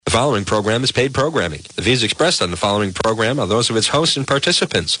The following program is paid programming. The views expressed on the following program are those of its hosts and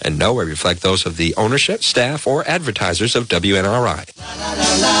participants, and nowhere reflect those of the ownership, staff, or advertisers of WNRI. Our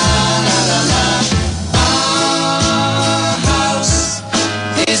house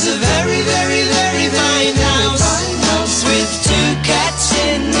is a very, very, very fine house with 2 cats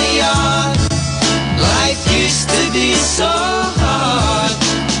in the yard. Life used to be so hard.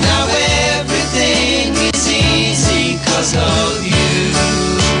 Now everything is easy 'cause of you.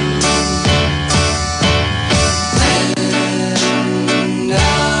 And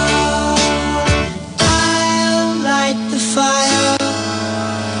now I'll light the fire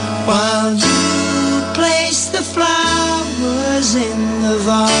while you place the flowers in the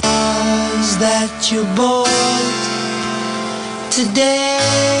vase that you bought today.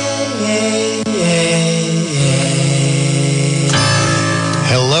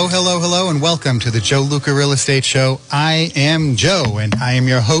 Hello, and welcome to the Joe Luca Real Estate Show. I am Joe, and I am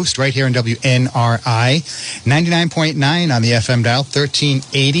your host right here on WNRI, 99.9 on the FM dial,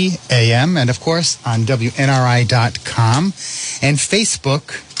 1380 AM, and of course on WNRI.com, and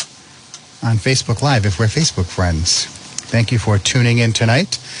Facebook, on Facebook Live, if we're Facebook friends. Thank you for tuning in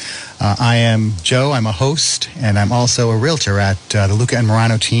tonight. I am Joe. I'm a host, and I'm also a realtor at the Luca and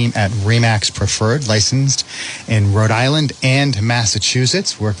Morano team at RE/MAX Preferred, licensed in Rhode Island and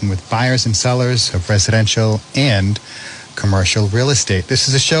Massachusetts, working with buyers and sellers of residential and commercial real estate. This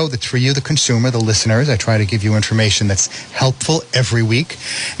is a show that's for you, the consumer, the listeners. I try to give you information that's helpful every week.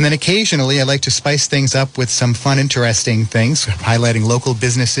 And then occasionally I like to spice things up with some fun, interesting things, highlighting local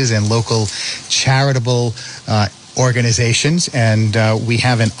businesses and local charitable organizations, and we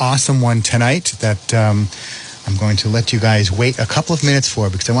have an awesome one tonight that I'm going to let you guys wait a couple of minutes for,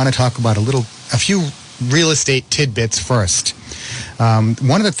 because I want to talk about a few real estate tidbits first.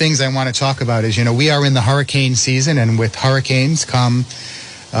 One of the things I want to talk about is, we are in the hurricane season, and with hurricanes come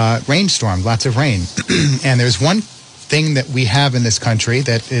rainstorm, lots of rain. And there's one thing that we have in this country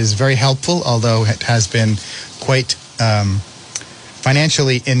that is very helpful, although it has been quite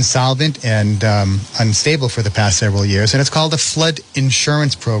financially insolvent and unstable for the past several years, and it's called the Flood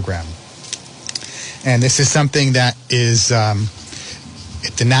Insurance Program. And this is something that is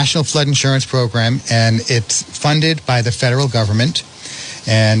the National Flood Insurance Program, and it's funded by the federal government,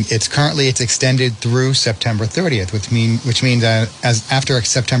 and it's extended through September 30th, which means after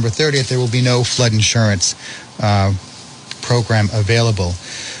September 30th, there will be no flood insurance program available.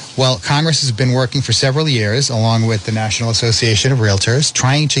 Well, Congress has been working for several years, along with the National Association of Realtors,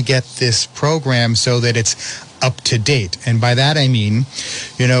 trying to get this program so that it's up to date. And by that I mean,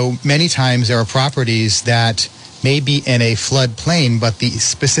 many times there are properties that may be in a floodplain, but the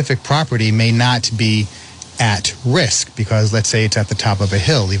specific property may not be at risk because, let's say, it's at the top of a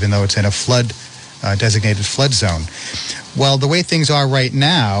hill, even though it's in a designated flood zone. Well, the way things are right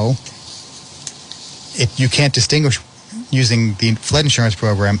now, you can't distinguish. Using the flood insurance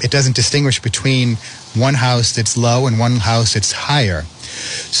program, it doesn't distinguish between one house that's low and one house that's higher.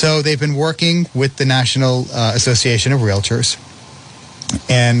 So they've been working with the National Association of Realtors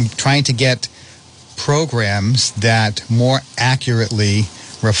and trying to get programs that more accurately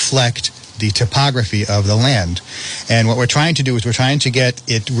reflect the topography of the land. And what we're trying to do is we're trying to get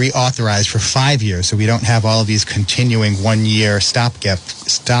it reauthorized for 5 years, so we don't have all of these continuing one-year stopgap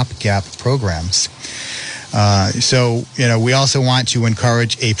programs. We also want to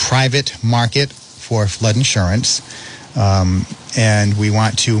encourage a private market for flood insurance. And we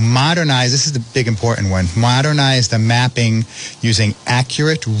want to modernize, this is the big important one, modernize the mapping using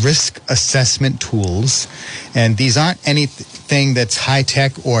accurate risk assessment tools. And these aren't anything that's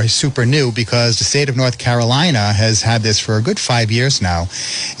high-tech or super new, because the state of North Carolina has had this for a good 5 years now.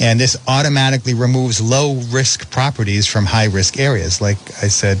 And this automatically removes low-risk properties from high-risk areas, like I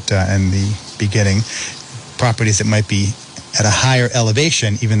said in the beginning. Properties that might be at a higher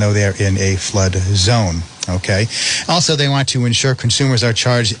elevation, even though they're in a flood zone. Okay. Also, they want to ensure consumers are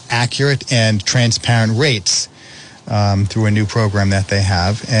charged accurate and transparent rates through a new program that they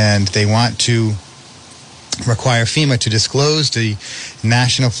have, and they want to require FEMA to disclose the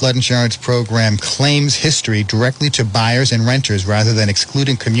National Flood Insurance Program claims history directly to buyers and renters, rather than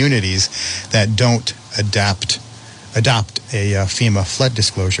excluding communities that don't adopt a FEMA flood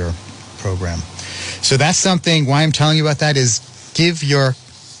disclosure program. So that's something. Why I'm telling you about that is, give your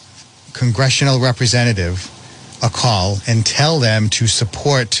congressional representative a call and tell them to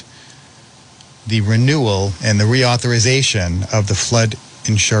support the renewal and the reauthorization of the Flood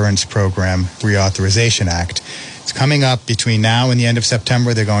Insurance Program Reauthorization Act. It's coming up between now and the end of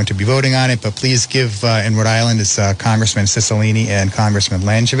September. They're going to be voting on it, but please give, in Rhode Island, it's Congressman Cicilline and Congressman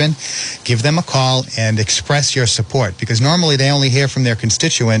Langevin. Give them a call and express your support, because normally they only hear from their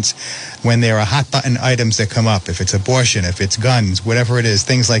constituents when there are hot-button items that come up. If it's abortion, if it's guns, whatever it is,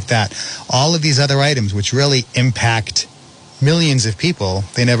 things like that. All of these other items which really impact millions of people,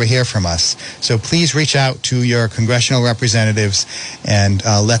 they never hear from us. So please reach out to your congressional representatives and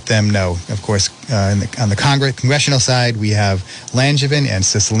let them know. Of course, on the congressional side, we have Langevin and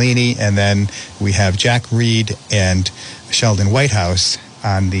Cicilline, and then we have Jack Reed and Sheldon Whitehouse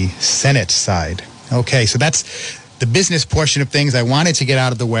on the Senate side. Okay, so that's the business portion of things I wanted to get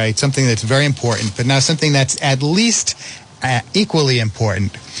out of the way. It's something that's very important, but now something that's at least equally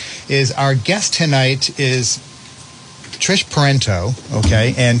important is our guest tonight is Trish Parenteau,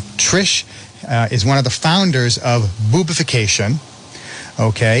 okay? And Trish is one of the founders of BOOBIFICATIon,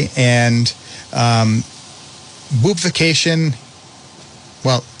 okay? And BOOBIFICATIon,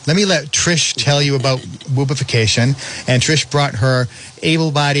 well, let me let Trish tell you about BOOBIFICATIon. And Trish brought her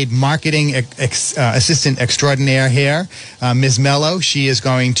able-bodied marketing assistant extraordinaire here, Ms. Mello. She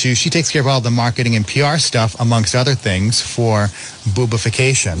takes care of all the marketing and PR stuff, amongst other things, for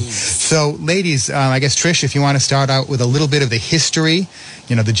BOOBIFICATIon. Yes. So, ladies, I guess, Trish, if you want to start out with a little bit of the history,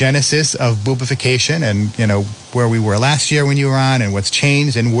 the genesis of BOOBIFICATIon, and, where we were last year when you were on, and what's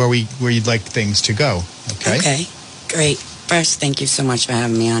changed, and where you'd like things to go. Okay? Okay, great. First, thank you so much for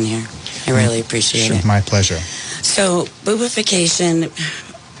having me on here. I really appreciate it. My pleasure. So, BOOBIFICATIon,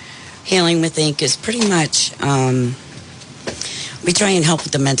 Healing with Ink, is pretty much, we try and help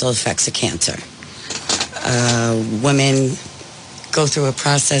with the mental effects of cancer. Women go through a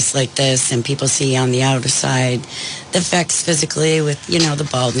process like this, and people see on the outer side the effects physically with, the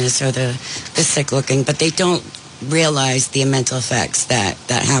baldness or the sick looking, but they don't realize the mental effects that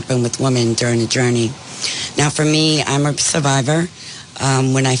happen with women during the journey. Now, for me, I'm a survivor.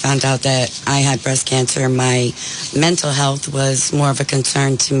 When I found out that I had breast cancer, my mental health was more of a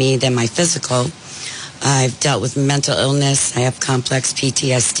concern to me than my physical. I've dealt with mental illness. I have complex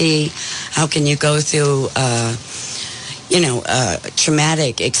PTSD. How can you go through, a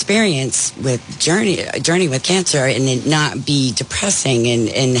traumatic experience with journey with cancer and it not be depressing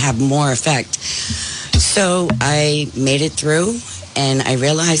and have more effect? So I made it through. And I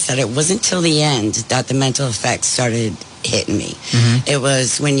realized that it wasn't till the end that the mental effects started hitting me. Mm-hmm. It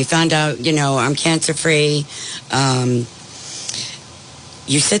was when you found out, I'm cancer-free.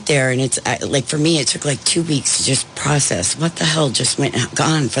 You sit there, and it's like, for me, it took like 2 weeks to just process what the hell just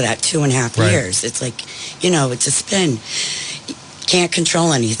gone for that 2.5 years. It's like, it's a spin. You can't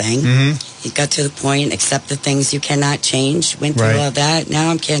control anything. Mm-hmm. You got to the point, accept the things you cannot change. Went through all that.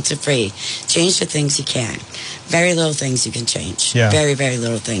 Now I'm cancer-free. Change the things you can. Very little things you can change. Yeah. Very, very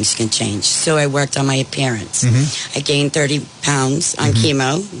little things you can change. So I worked on my appearance. Mm-hmm. I gained 30 pounds on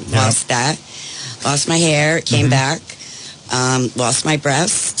chemo. Lost that. Lost my hair. It came back. Lost my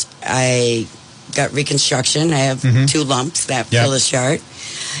breast. I got reconstruction. I have 2 lumps that fill the chart.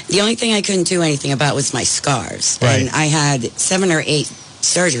 The only thing I couldn't do anything about was my scars. Right. And I had 7 or 8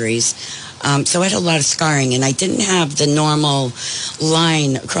 surgeries. So I had a lot of scarring, and I didn't have the normal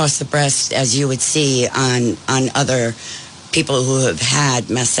line across the breast as you would see on other people who have had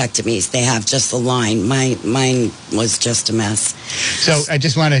mastectomies. They have just the line. Mine was just a mess. So I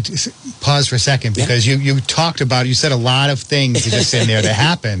just want to pause for a second, because you talked about, you said a lot of things just in there that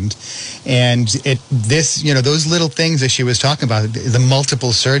happened, and those little things that she was talking about, the multiple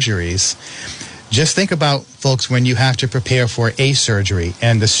surgeries. Just think about, folks, when you have to prepare for a surgery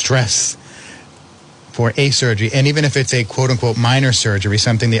and the stress for a surgery, and even if it's a quote-unquote minor surgery,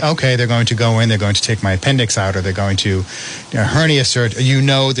 something they're going to go in, they're going to take my appendix out, or they're going to hernia surgery.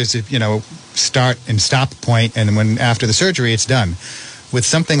 There's a start and stop point, and when after the surgery, it's done. With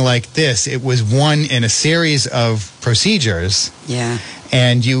something like this, it was one in a series of procedures. Yeah.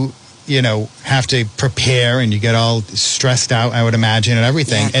 And you have to prepare, and you get all stressed out, I would imagine, and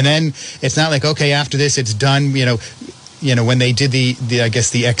everything. Yeah. And then it's not like, okay, after this, it's done, when they did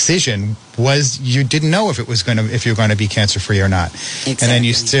the excision, you didn't know if you're going to be cancer-free or not. Exactly. And then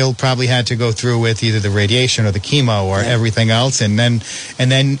you still probably had to go through with either the radiation or the chemo or everything else. And then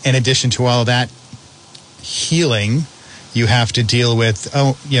in addition to all of that healing, you have to deal with,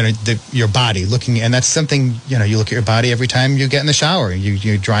 your body looking, and that's something, you look at your body every time you get in the shower,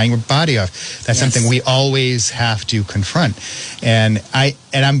 you're drying your body off. That's something we always have to confront. And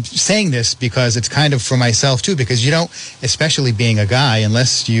I'm saying this because it's kind of for myself too, because you don't, especially being a guy,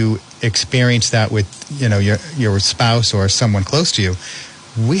 unless you experience that with, your spouse or someone close to you,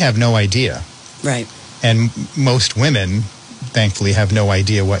 we have no idea. Right. And most women, thankfully have no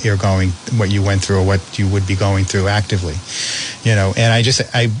idea what you went through or what you would be going through actively. You know, and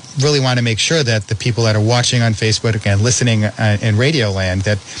I really want to make sure that the people that are watching on Facebook and listening in Radio Land,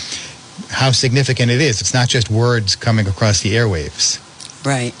 that how significant it is. It's not just words coming across the airwaves.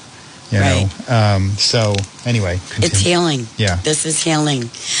 Right. You know, so anyway. Continue. It's healing. Yeah. This is healing.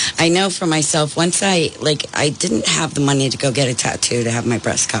 I know for myself, once I didn't have the money to go get a tattoo to have my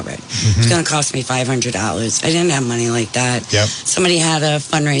breast covered. Mm-hmm. It's going to cost me $500. I didn't have money like that. Yep. Somebody had a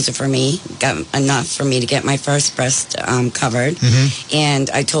fundraiser for me, got enough for me to get my first breast covered. Mm-hmm. And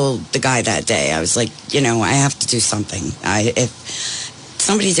I told the guy that day, I was like, you know, I have to do something. If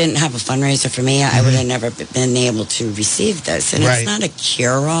somebody didn't have a fundraiser for me, I would have never been able to receive this. And it's not a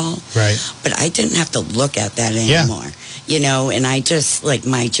cure-all. Right. But I didn't have to look at that anymore. You know, and I just, like,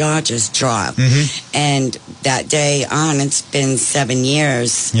 my jaw just dropped. Mm-hmm. And that day on, it's been 7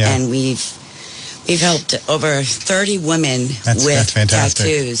 years. Yeah. And we've helped over 30 women that's fantastic.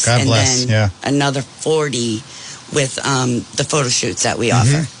 Tattoos. God bless. And then another 40 with the photo shoots that we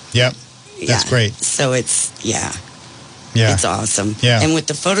offer. Yep. That's great. So it's, Yeah. It's awesome. Yeah. And with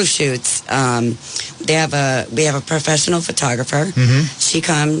the photo shoots, we have a professional photographer. Mm-hmm. She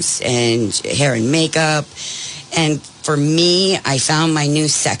comes and hair and makeup. And for me, I found my new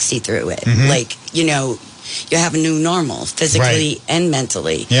sexy through it. Mm-hmm. Like, you know, you have a new normal, physically and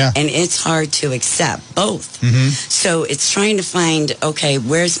mentally. Yeah. And it's hard to accept both. Mm-hmm. So it's trying to find, okay,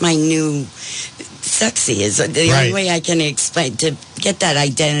 where's my new sexy is the only way I can explain, to get that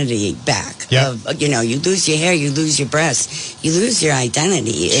identity back. Yeah. You know, you lose your hair, you lose your breast, you lose your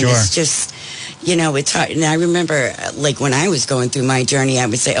identity. And Sure. it's just, you know, it's hard. And I remember, like, when I was going through my journey, I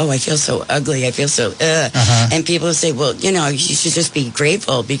would say, oh, I feel so ugly. I feel so, And people would say, well, you know, you should just be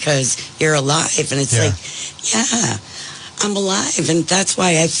grateful because you're alive. And it's like, yeah, I'm alive. And that's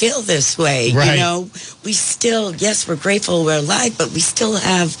why I feel this way. Right. You know, we still, yes, we're grateful we're alive, but we still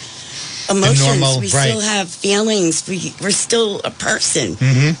have emotions. We still have feelings. We're still a person.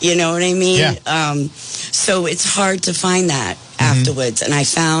 Mm-hmm. You know what I mean? Yeah. So it's hard to find that afterwards. And I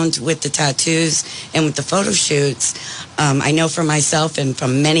found with the tattoos and with the photo shoots, I know for myself and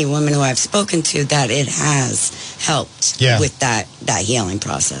from many women who I've spoken to that it has helped with that healing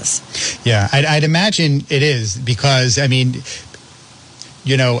process. Yeah, I'd imagine it is because, I mean,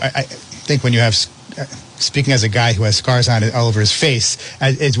 you know, I think when you have... speaking as a guy who has scars on it all over his face,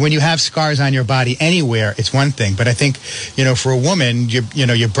 is when you have scars on your body anywhere, it's one thing. But I think, you know, for a woman,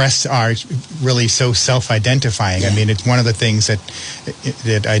 your breasts are really so self-identifying. I mean, it's one of the things that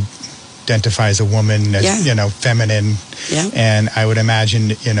identifies a woman as, you know, feminine. Yeah. And I would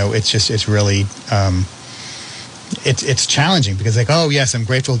imagine, you know, it's really... It's challenging because, like, oh yes, I'm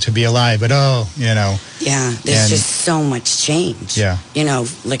grateful to be alive, but you know, there's just so much change. You know,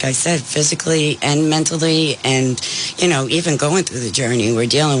 like I said, physically and mentally, and you know, even going through the journey, we're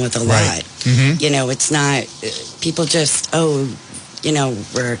dealing with a lot. Mm-hmm. You know, it's not people just you know,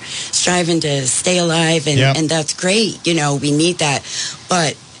 we're striving to stay alive, and that's great. You know, we need that,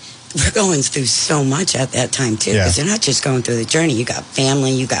 but we're going through so much at that time too, because you're not just going through the journey. You got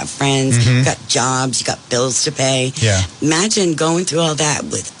family, you got friends, you got jobs, you got bills to pay. Imagine going through all that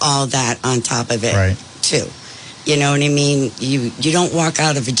with all that on top of it too. You know what I mean? You don't walk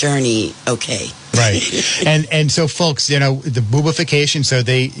out of a journey okay. Right. and so folks, you know, the boobification, so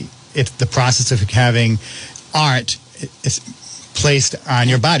it's the process of having art is placed on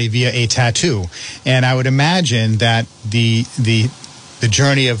your body via a tattoo. And I would imagine that the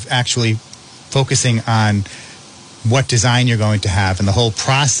journey of actually focusing on what design you're going to have and the whole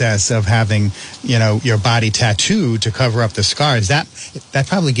process of having, you know, your body tattooed to cover up the scars, that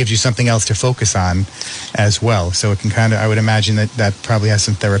probably gives you something else to focus on as well. So it can kind of, I would imagine that probably has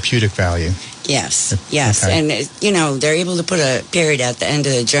some therapeutic value. Yes. Okay. And, you know, they're able to put a period at the end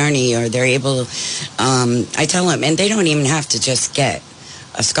of the journey, or they're able, I tell them, and they don't even have to just get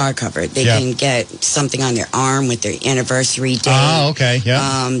a scar covered. They can get something on their arm with their anniversary date. Oh, okay,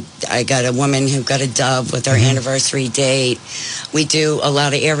 I got a woman who got a dove with her anniversary date. We do a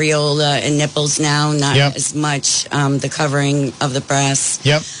lot of areola and nipples now, not as much the covering of the breasts.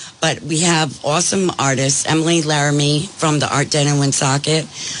 But we have awesome artists. Emily Laramie from the Art Den in Woonsocket.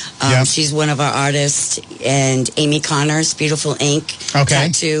 She's one of our artists. And Amy Connors, Beautiful Ink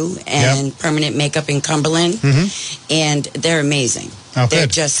Tattoo and Permanent Makeup in Cumberland. And they're amazing. Oh, they're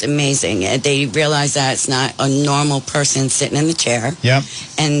good. just amazing. And they realize that it's not a normal person sitting in the chair.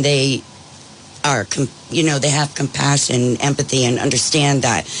 And they are, you know, they have compassion, empathy, and understand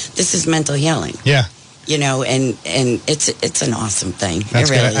that this is mental healing. You know, and it's an awesome thing. That's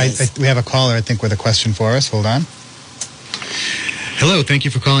it really good. is. We have a caller, I think, with a question for us. Hold on. Hello, thank you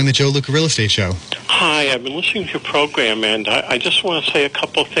for calling the Joe Luca Real Estate Show. Hi, I've been listening to your program, and I just want to say a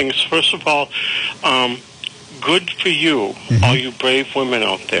couple of things. First of all, good for you, all you brave women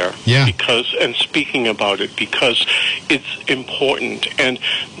out there. Yeah. And speaking about it, because it's important. And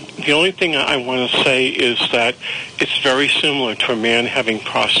the only thing I want to say is that it's very similar to a man having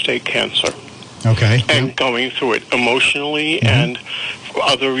prostate cancer. Okay. And going through it emotionally and for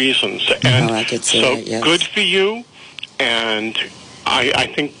other reasons. And I could see so that, yes. good for you. And I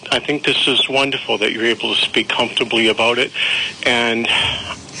think this is wonderful that you're able to speak comfortably about it. And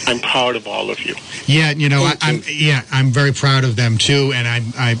I'm proud of all of you. Yeah, I'm very proud of them too, and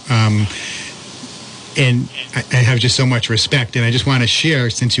I have just so much respect. And I just want to share,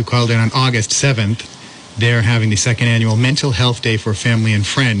 since you called in on August 7th, they're having the second annual Mental Health Day for Family and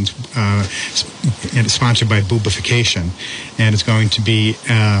Friends, and it's sponsored by BOOBIFICATIon, and it's going to be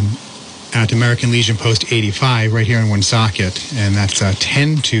at American Legion Post 85 right here in Woonsocket, and that's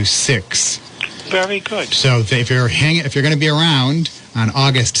 10 to 6. Very good. So if you're going to be around on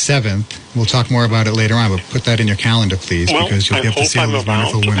August 7th, we'll talk more about it later on, but put that in your calendar, please, because you'll be able to see all these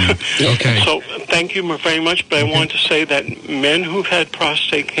wonderful women. Okay. So thank you very much, but I wanted to say that men who've had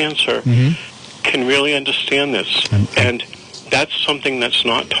prostate cancer can really understand this, and that's something that's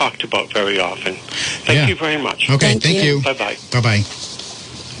not talked about very often. Thank you very much. Okay, thank you. Bye-bye. Bye-bye.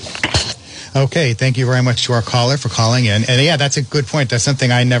 Okay, thank you very much to our caller for calling in. And yeah, that's a good point. That's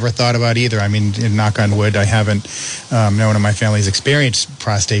something I never thought about either. I mean, knock on wood, I haven't, no one in my family's experienced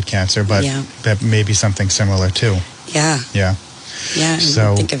prostate cancer, but that may be something similar too. Yeah. Yeah. Yeah,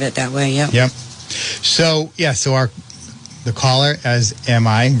 so, think of it that way, yeah. Yep. So, yeah, so the caller, as am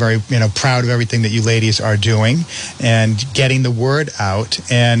I, very proud of everything that you ladies are doing and getting the word out.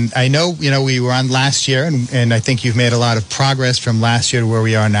 And I know we were on last year, and I think you've made a lot of progress from last year to where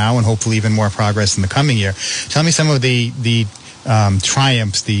we are now, and hopefully even more progress in the coming year. Tell me some of the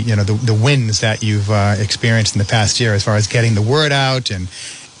triumphs, the wins that you've experienced in the past year as far as getting the word out and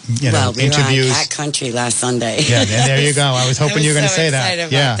well, we interviews. were on Cat Country last Sunday. Yeah, and there you go. I was hoping you were going to say that. I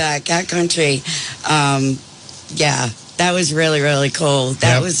was so excited about that. Cat Country. That was really, really cool.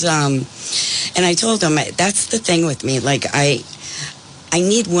 That was, and I told them, that's the thing with me. Like, I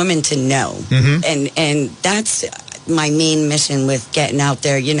need women to know. And that's my main mission with getting out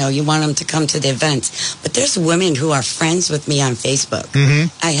there. You want them to come to the events. But there's women who are friends with me on Facebook.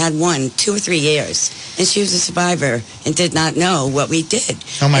 I had one 2 or 3 years, and she was a survivor and did not know what we did.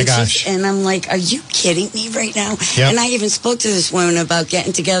 Oh, my gosh. And I'm like, are you kidding me right now? Yep. And I even spoke to this woman about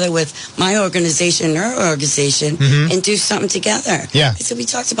getting together with my organization and her organization and do something together. Yeah. I said, we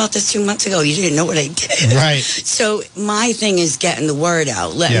talked about this 2 months ago. You didn't know what I did. Right. So my thing is getting the word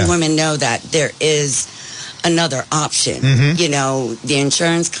out, letting women know that there is another option. The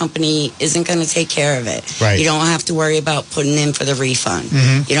insurance company isn't going to take care of it. Right. You don't have to worry about putting in for the refund.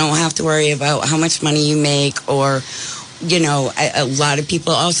 You don't have to worry about how much money you make, or a lot of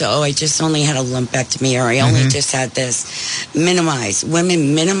people also, I just only had a lumpectomy, or I only just had this.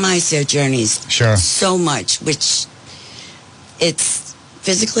 Women minimize their journeys so much, which it's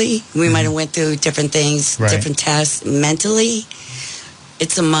physically, we might have went through different things, different tests. Mentally,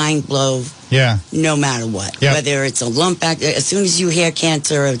 it's a mind blow. Yeah. No matter what. Yep. Whether it's a lump, as soon as you hear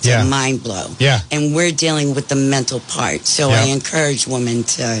cancer, it's a mind blow. Yeah. And we're dealing with the mental part. So I encourage women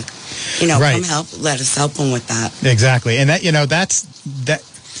to, come help, let us help them with that. Exactly. And that,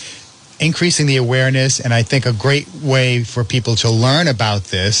 that's increasing the awareness, and I think a great way for people to learn about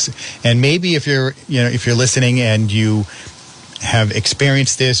this. And maybe if you're listening and you have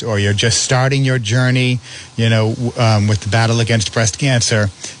experienced this, or you're just starting your journey, with the battle against breast cancer,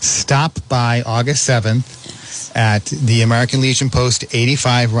 stop by August 7th at the American Legion Post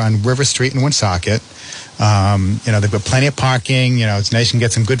 85 on River Street in Woonsocket. They've got plenty of parking. It's nice. You can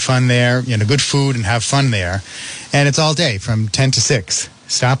get some good fun there, good food and have fun there. And it's all day from 10 to 6.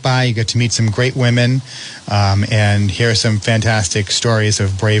 Stop by, you get to meet some great women, and hear some fantastic stories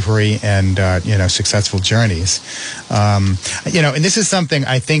of bravery and, successful journeys. And this is something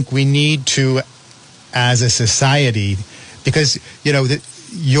I think we need to, as a society, because,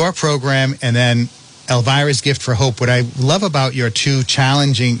 your program and then Elvira's Gift for Hope, what I love about your two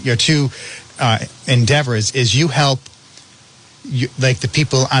endeavors is you help the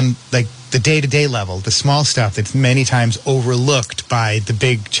people on the day-to-day level, the small stuff that's many times overlooked by the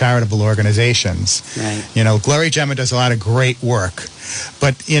big charitable organizations. Right. Gloria Gemma does a lot of great work,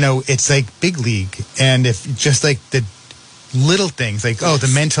 but it's like big league. And if just like the little things, like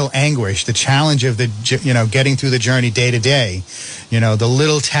the mental anguish, the challenge of the getting through the journey day to day, the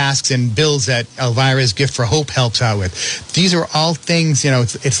little tasks and bills that Elvira's Gift for Hope helps out with. These are all things,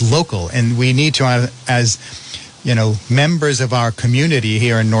 it's local, and we need to, as members of our community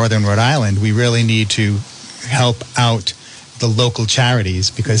here in Northern Rhode Island, we really need to help out the local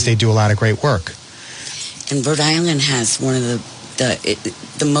charities because they do a lot of great work. And Rhode Island has one of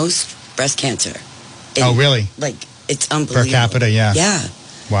the most breast cancer. Oh, really? Like, it's unbelievable. Per capita, yeah. Yeah.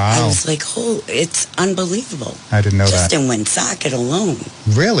 Wow. I was like, it's unbelievable. I didn't know Just that. in Woonsocket alone.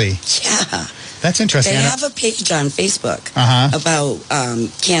 Really? Yeah. That's interesting. They have a page on Facebook about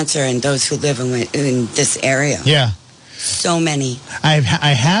cancer and those who live in this area. Yeah. So many. I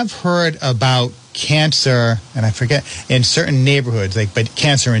have heard about cancer, and I forget, in certain neighborhoods, but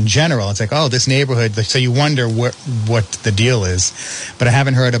cancer in general. It's like, this neighborhood, so you wonder what the deal is. But I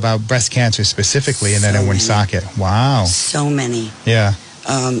haven't heard about breast cancer specifically, and then in Woonsocket. Wow. So many. Yeah.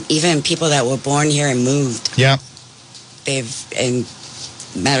 Even people that were born here and moved. Yeah. And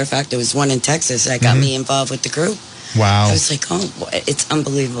matter of fact, there was one in Texas that got me involved with the group. Wow. I was like, it's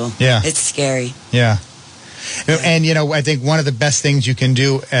unbelievable. Yeah. It's scary. Yeah. And, I think one of the best things you can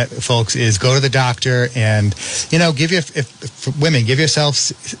do, folks, is go to the doctor and, women, give yourself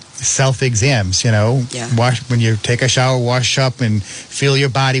self-exams, Yeah. When you take a shower, wash up and feel your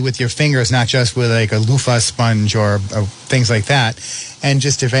body with your fingers, not just with like a loofah sponge or things like that. And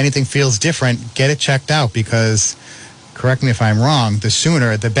just if anything feels different, get it checked out because, correct me if I'm wrong, the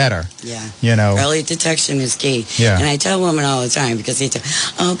sooner the better. Yeah. Early detection is key. Yeah. And I tell women all the time because they say,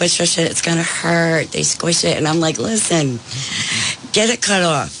 but Trish, it's going to hurt. They squish it. And I'm like, listen, get it cut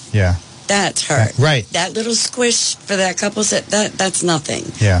off. Yeah. That's hurt. Right. That little squish for that couple set, that's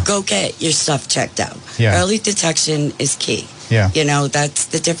nothing. Yeah. Go get your stuff checked out. Yeah. Early detection is key. Yeah. That's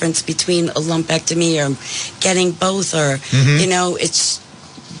the difference between a lumpectomy or getting both or, it's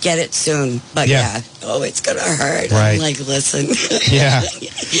get it soon. But it's going to hurt. Right. I'm like, listen. Yeah.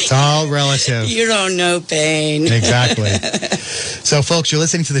 It's all relative. You don't know pain. Exactly. So, folks, you're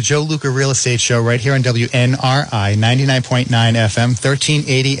listening to the Joe Luca Real Estate Show right here on WNRI 99.9 FM,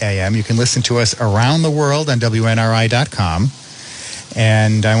 1380 AM. You can listen to us around the world on WNRI.com.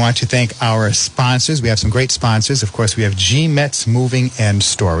 And I want to thank our sponsors. We have some great sponsors. Of course, we have G. Metz Moving and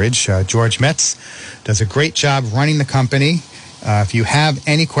Storage. George Metz does a great job running the company. If you have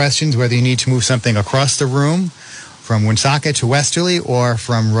any questions, whether you need to move something across the room from Woonsocket to Westerly or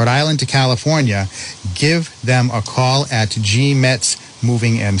from Rhode Island to California, give them a call at G. Metz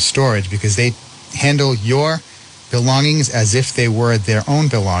Moving and Storage because they handle your belongings as if they were their own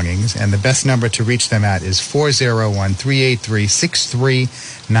belongings. And the best number to reach them at is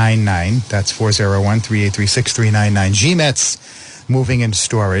 401-383-6399. That's 401-383-6399. G. Metz Moving and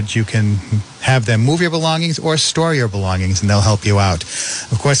Storage. You can have them move your belongings or store your belongings, and they'll help you out.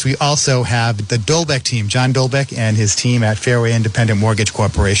 Of course, we also have the Dolbeck team, John Dolbeck and his team at Fairway Independent Mortgage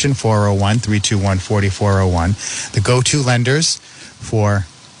Corporation, 401-321-4401. The go-to lenders for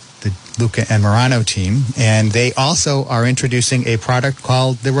the Luca and Morano team, and they also are introducing a product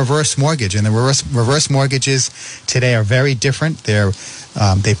called the reverse mortgage. And the reverse mortgages today are very different. They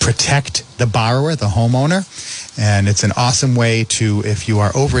protect the borrower, the homeowner, and it's an awesome way to, if you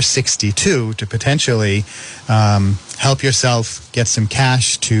are over 62, to potentially help yourself get some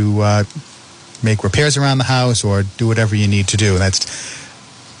cash to make repairs around the house or do whatever you need to do. And that's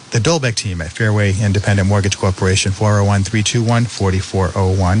the Dolbeck team at Fairway Independent Mortgage Corporation,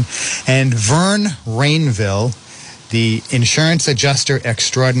 401-321-4401. And Vern Rainville, the insurance adjuster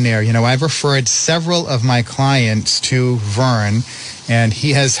extraordinaire. I've referred several of my clients to Vern, and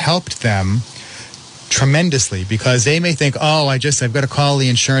he has helped them tremendously because they may think, I've got to call the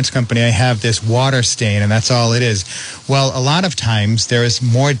insurance company. I have this water stain, and that's all it is. Well, a lot of times there is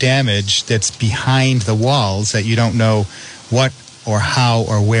more damage that's behind the walls that you don't know what or how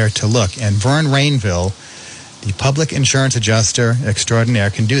or where to look. And Vern Rainville, the public insurance adjuster extraordinaire,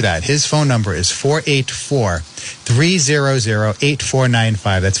 can do that. His phone number is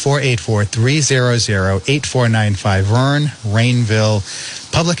 484-300-8495. That's 484-300-8495. Vern Rainville,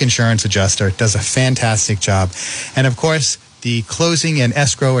 public insurance adjuster, does a fantastic job. And of course, the closing and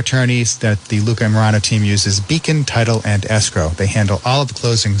escrow attorneys that the Luca and Morano team uses, Beacon Title and Escrow. They handle all of the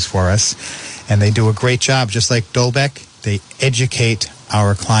closings for us, and they do a great job. Just like Dolbeck, they educate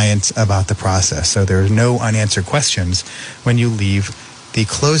our clients about the process. So there are no unanswered questions when you leave the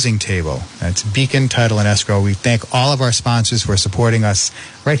closing table. That's Beacon Title and Escrow. We thank all of our sponsors for supporting us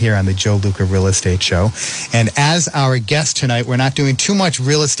right here on the Joe Luca Real Estate Show. And as our guest tonight, we're not doing too much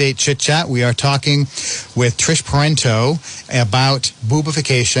real estate chit-chat. We are talking with Trish Parenteau about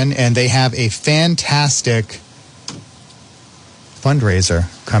BOOBIFICATION, and they have a fantastic fundraiser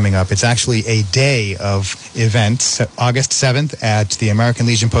coming up. It's actually a day of events, August 7th at the American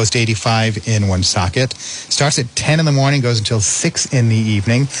Legion Post 85 in Woonsocket. Starts at 10 in the morning, goes until 6 in the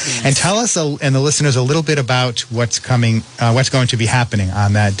evening. Yes. And tell us and the listeners a little bit about what's going to be happening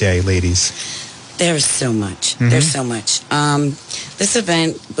on that day, ladies. There's so much. There's so much. This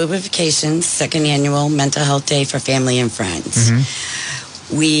event, BOOBIFICATION, second annual Mental Health Day for Family and Friends.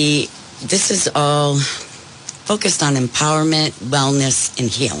 This is all focused on empowerment, wellness, and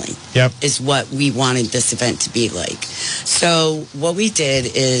healing. Yep. Is what we wanted this event to be like. So what we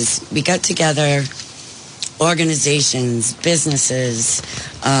did is we got together organizations, businesses,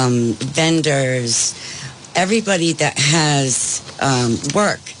 vendors, everybody that has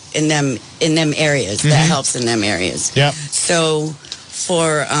work in them areas, that helps in them areas. Yep. So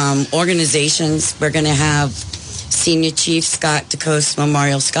for organizations, we're going to have Senior Chief Scott DeCoste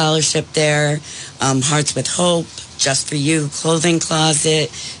Memorial Scholarship there, Hearts with Hope, Just for You Clothing Closet,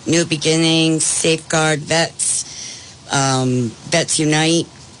 New Beginnings, Safeguard Vets, Vets Unite,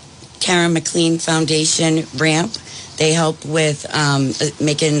 Karen McLean Foundation, RAMP. They help with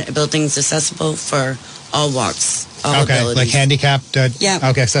making buildings accessible for all walks, all abilities. Like handicapped? Yeah.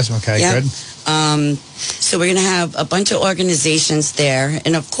 Okay, accessible. Okay, good. So we're going to have a bunch of organizations there.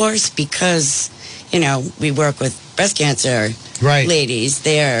 And, of course, because, we work with breast cancer ladies,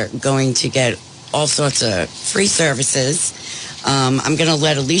 they're going to get all sorts of free services. I'm going to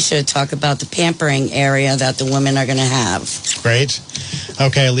let Alicia talk about the pampering area that the women are going to have. Great.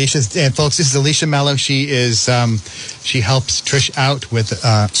 Okay, Alicia, and folks, this is Alicia Mello. She is she helps Trish out with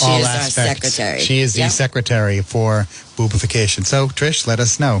all aspects. She is our secretary. She is the secretary for BOOBIFICATION. So, Trish, let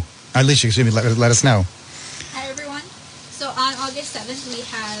us know. Alicia, excuse me, let us know. Hi, everyone. So on August 7th, we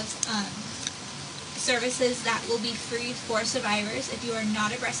have services that will be free for survivors. If you are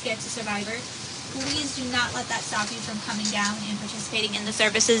not a breast cancer survivor, please do not let that stop you from coming down and participating in the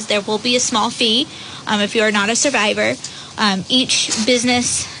services. There will be a small fee if you are not a survivor. Each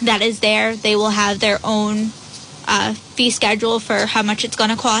business that is there, they will have their own fee schedule for how much it's going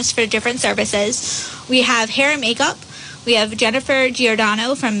to cost for different services. We have hair and makeup. We have Jennifer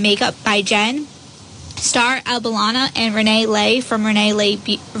Giordano from Makeup by Jen, Star Albalana and Renee Lee from Renee Lee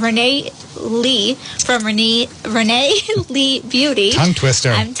Beauty. Tongue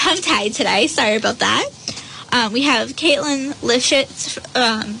twister. I'm tongue-tied today. Sorry about that. We have Caitlin Lifshitz.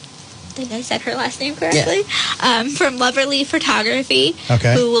 I think I said her last name correctly. Yeah. From Loverly Photography,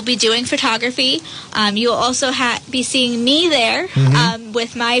 who will be doing photography. You will also be seeing me there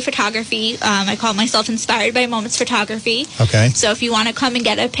with my photography. I call myself Inspired by Moments Photography. Okay. So if you want to come and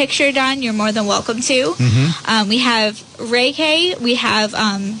get a picture done, you're more than welcome to. We have Reiki. We have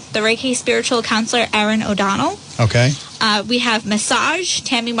the Reiki spiritual counselor, Erin O'Donnell. Okay. We have massage.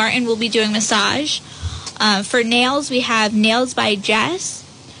 Tammy Martin will be doing massage. For nails, we have Nails by Jess.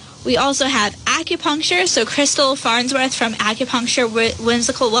 We also have acupuncture. So Crystal Farnsworth from Acupuncture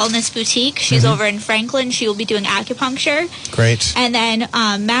Whimsical Wellness Boutique. She's over in Franklin. She will be doing acupuncture. Great. And then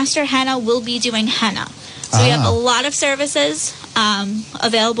Master Henna will be doing henna. So we have a lot of services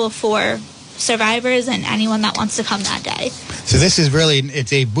available for survivors and anyone that wants to come that day. So this is really,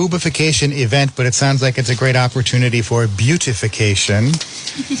 it's a BOOBIFICATION event, but it sounds like it's a great opportunity for beautification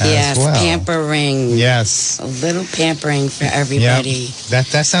as well. Pampering. Yes. A little pampering for everybody. Yep.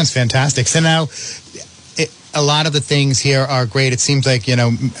 That sounds fantastic. So now, a lot of the things here are great. It seems like,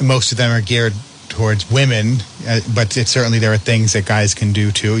 most of them are geared towards women, but certainly there are things that guys can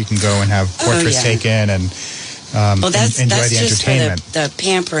do too. You can go and have portraits taken and that's enjoy the just entertainment. For the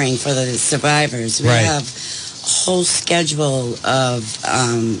pampering for the survivors. We have a whole schedule of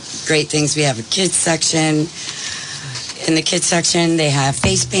great things. We have a kids section. In the kids section, they have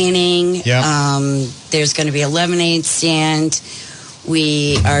face painting. There's going to be a lemonade stand.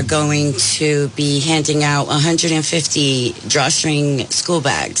 We are going to be handing out 150 drawstring school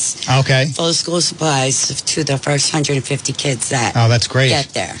bags. Okay. Full of school supplies to the first 150 kids that that's great. get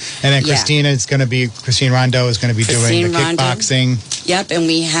there. And then Christine Rondeau is going to be doing the kickboxing. Yep, and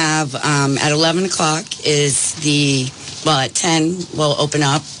we have at 11 o'clock at 10 we'll open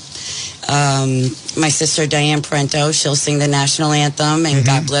up. My sister Diane Parenteau, she'll sing the national anthem and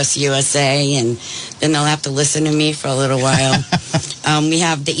God Bless USA, and then they'll have to listen to me for a little while. We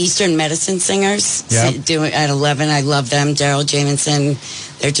have the Eastern Medicine Singers doing at 11. I love them. Daryl Jamison.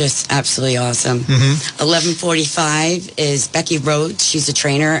 They're just absolutely awesome. 11:45 is Becky Rhodes. She's a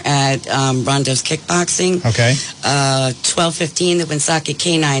trainer at Rondo's Kickboxing. Okay. 12:15, the Woonsocket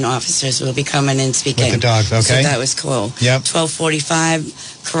Canine officers will be coming and speaking. With the dogs, okay. So that was cool. Yep. 12:45,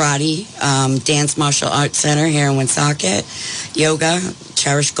 karate, Dance Martial Arts Center here in Woonsocket. Yoga,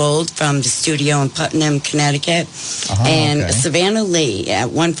 Cherish Gold from the studio in Putnam, Connecticut. And Savannah Lee at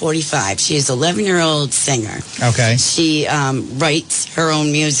 145. She is an 11-year-old singer. Okay. She writes her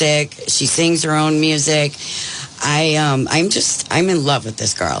own music. She sings her own music. I'm in love with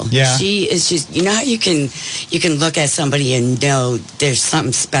this girl. Yeah. She is just, you know how you can look at somebody and know there's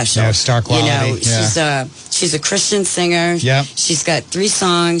something special. Yeah, star quality. You know, yeah. she's a Christian singer. Yeah. She's got 3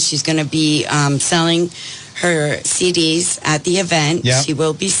 songs. She's going to be selling her CDs at the event. Yeah. She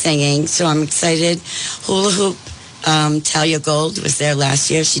will be singing. So I'm excited. Hula Hoop. Talia Gold was there last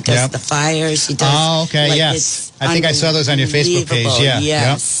year. She does the fire. She does. Oh, okay. Like, yes. I think I saw those on your Facebook page. Yeah.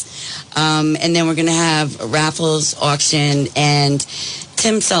 Yes. And then we're going to have raffles, auction, and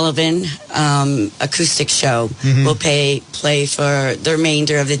Tim Sullivan acoustic show will play for the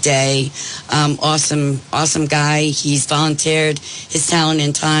remainder of the day. Awesome guy. He's volunteered his talent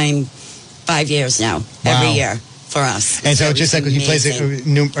and time 5 years now, every year for us. And so just like he plays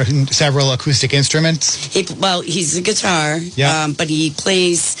several acoustic instruments? He's a guitar, but he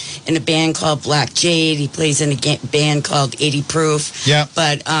plays in a band called Black Jade. He plays in a band called 80 Proof. Yeah.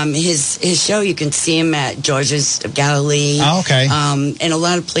 But his show, you can see him at George's of Galilee. Oh, okay. And a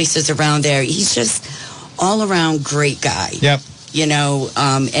lot of places around there. He's just all around great guy. Yep. You know,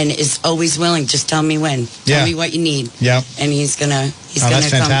 and is always willing. Just tell me when. Tell me what you need. Yep. And he's gonna that's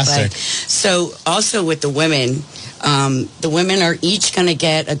come fantastic. play. So also with the women are each going to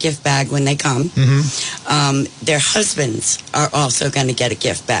get a gift bag when they come. Their husbands are also going to get a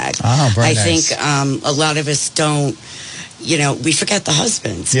gift bag. Oh, very I nice. think a lot of us don't, we forget the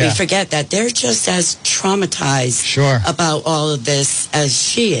husbands. Yeah. We forget that they're just as traumatized about all of this as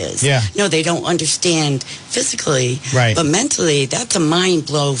she is. Yeah. No, they don't understand physically, right. But mentally, that's a mind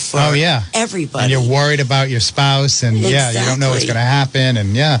blow for everybody. And you're worried about your spouse, and you don't know what's going to happen,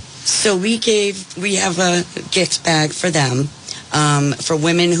 and So we have a gift bag for them, for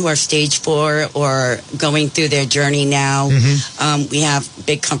women who are stage 4 or going through their journey now. We have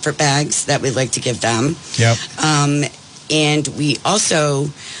big comfort bags that we'd like to give them. Yep. And we also,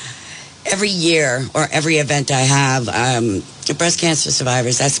 every year or every event I have, breast cancer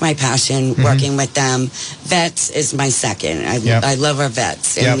survivors, that's my passion, working with them. Vets is my second. I love our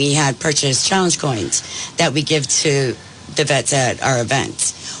vets. And we had purchased challenge coins that we give to the vets at our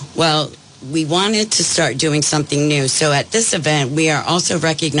events. Well, we wanted to start doing something new. So at this event, we are also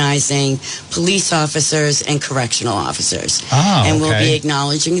recognizing police officers and correctional officers. And we'll be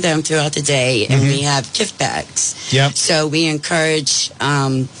acknowledging them throughout the day. And we have gift bags. Yep. So we encourage,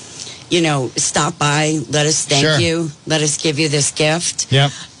 stop by, let us thank you, let us give you this gift.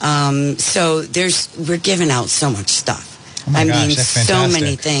 Yep. So we're giving out so much stuff. Oh my gosh, that's so fantastic.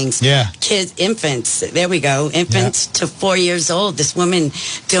 many things. Yeah. Kids, infants, there we go. Infants to 4 years old. This woman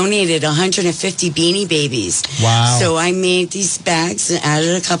donated 150 Beanie Babies. Wow. So I made these bags and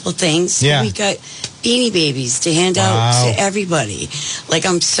added a couple things. So we got Beanie Babies to hand out to everybody. Like,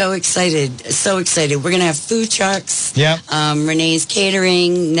 I'm so excited. So excited. We're going to have food trucks. Yep. Renee's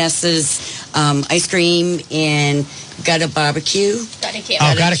Catering, Nessa's ice cream, and Got a Barbecue. Got a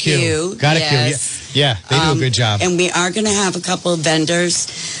Q. Yes. Yeah, they do a good job. And we are going to have a couple of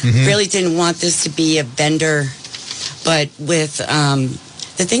vendors. Really didn't want this to be a vendor, but with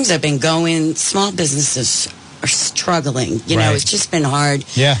the things that have been going, small businesses are struggling. You know, it's just been hard.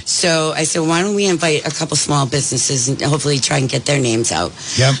 Yeah. So I said, why don't we invite a couple small businesses and hopefully try and get their names out.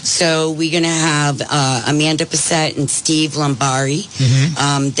 Yep. So we're going to have Amanda Passett and Steve Lombari.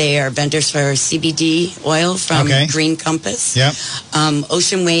 They are vendors for CBD oil from Green Compass. Yep.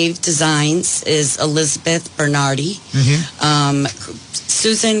 Ocean Wave Designs is Elizabeth Bernardi.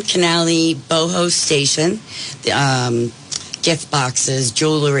 Susan Canali Boho Station. Gift boxes,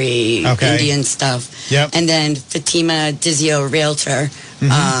 jewelry, Indian stuff. Yep. And then Fatima Dizio, Realtor.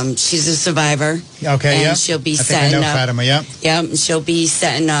 She's a survivor. Okay, and she'll be setting up. Fatima, yep. Yep, and she'll be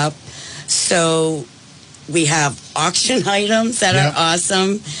setting up. So we have auction items that are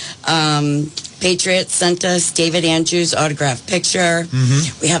awesome. Patriot sent us David Andrews' autographed picture.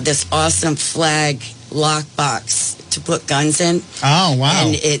 We have this awesome flag lock box to put guns in. Oh, wow.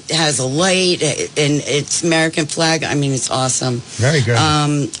 And it has a light, and it's American flag. I mean, it's awesome. Very good.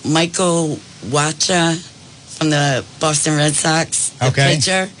 Michael Wacha from the Boston Red Sox, the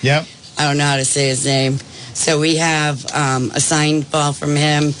pitcher. Yep. I don't know how to say his name. So we have a signed ball from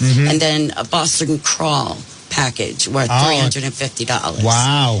him, and then a Boston Crawl package worth $350.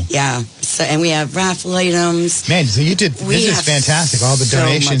 Wow. Yeah. So, and we have raffle items. Man, so this is fantastic, all the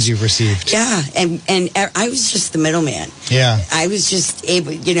donations you've received. Yeah, and I was just the middleman. Yeah. I was just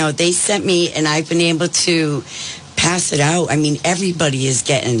able, they sent me, and I've been able to pass it out. I mean, everybody is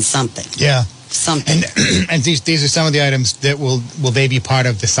getting something. Yeah. something. And these are some of the items that will they be part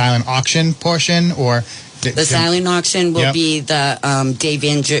of the silent auction portion, or the silent auction will be the Dave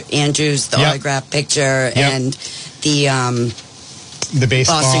Andrews, the autograph picture, and the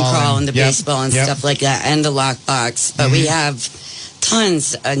baseball, Boston Crawl, and the baseball and stuff like that, and the lockbox. But we have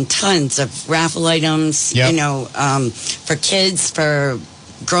tons and tons of raffle items, you know, for kids, for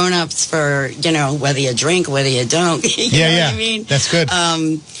grown-ups, for, you know, whether you drink, whether you don't. you know what I mean? That's good.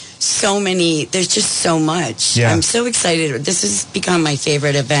 So many, there's just so much. I'm so excited. This has become my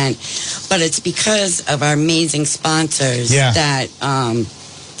favorite event, but it's because of our amazing sponsors that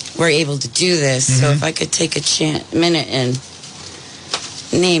we're able to do this. So if I could take a minute and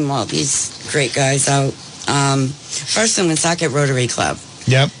name all these great guys out. First, the Woonsocket Rotary Club.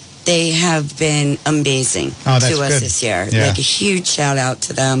 They have been amazing to us this year. Like a huge shout out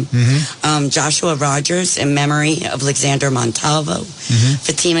to them. Joshua Rogers, in memory of Alexander Montalvo.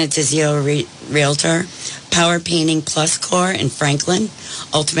 Fatima Tizio, Realtor. Power Painting Plus Corps in Franklin.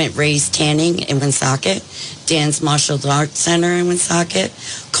 Ultimate Raised Tanning in Woonsocket. Dan's Martial Arts Center in Woonsocket.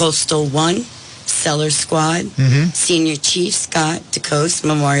 Coastal One. Seller Squad. Senior Chief Scott DeCoste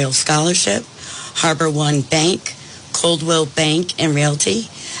Memorial Scholarship. Harbor One Bank. Coldwell Bank and Realty.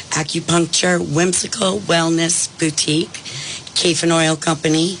 Acupuncture, Whimsical Wellness Boutique, Cafin Oil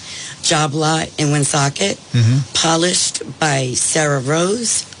Company, Job Lot in Woonsocket, Polished by Sarah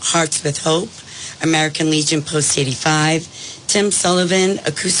Rose, Hearts with Hope, American Legion Post 85, Tim Sullivan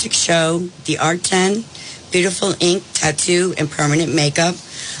Acoustic Show, The Art 10, Beautiful Ink Tattoo and Permanent Makeup,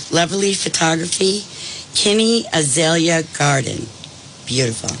 Lovely Photography, Kinney Azalea Garden,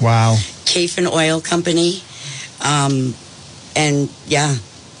 beautiful. Wow. Cafin Oil Company, and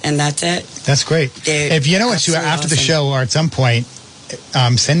and that's it. That's great. If you know what, Sue, after the show or at some point,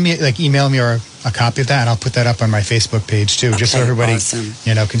 send me, like, email me or a copy of that, and I'll put that up on my Facebook page too, just so everybody,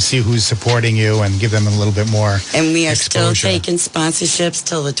 you know, can see who's supporting you and give them a little bit more. And we are exposure. still taking sponsorships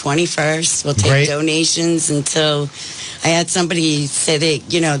till the 21st. We'll take donations until. I had somebody say they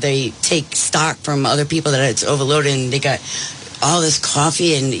take stock from other people that it's overloaded, and they got all this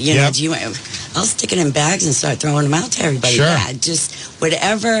coffee, and I'll stick it in bags and start throwing them out to everybody. Yeah, just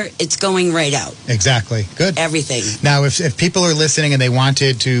whatever, it's going right out. Exactly. Good. Everything. Now, if people are listening and they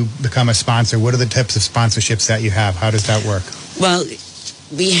wanted to become a sponsor, what are the types of sponsorships that you have? How does that work? Well,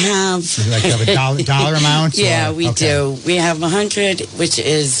 we have... Like you have a dollar amount? Yeah, we do. We have 100, which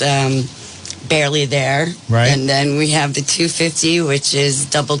is... barely there. Right. And then we have the 250, which is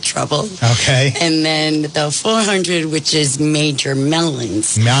double trouble. Okay. And then the 400, which is major melons.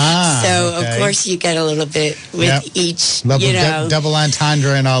 So, of course, you get a little bit with each, double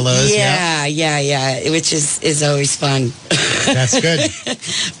entendre and all those. Yeah, which is always fun. That's good.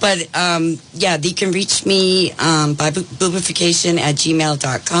 But, you can reach me by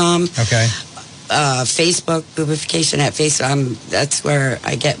boobification@gmail.com. Okay. Facebook, Boobification at Facebook. That's where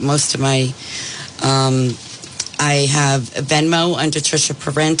I get most of my... I have Venmo under Trisha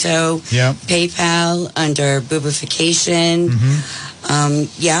Parenteau. PayPal under Boobification.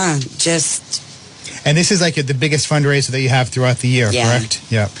 And this is like the biggest fundraiser that you have throughout the year, correct?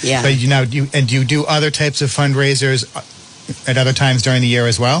 Yeah. But do you do other types of fundraisers at other times during the year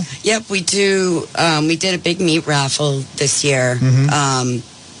as well? Yep, we do. We did a big meat raffle this year.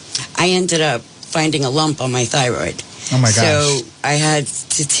 I ended up finding a lump on my thyroid. Oh my gosh. So I had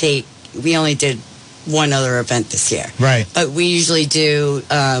to we only did one other event this year. Right. But we usually do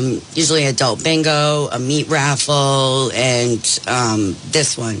adult bingo, a meat raffle, and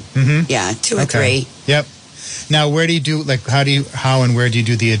this one. Yeah, 2 or 3. Yep. Now, where do you do, like, how and where do you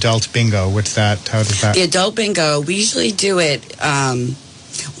do the adult bingo? What's that? How does that? The adult bingo, we usually do it,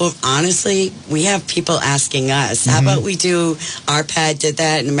 well, honestly, we have people asking us, how about we do, RPAD did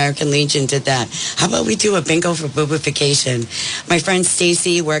that and American Legion did that. How about we do a bingo for Boobification? My friend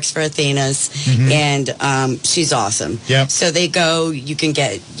Stacy works for Athena's, and she's awesome. Yep. So they go, you can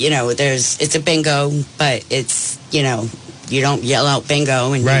get, it's a bingo, but it's, you don't yell out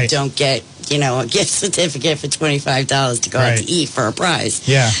bingo, and you don't get, a gift certificate for $25 to go out to eat for a prize.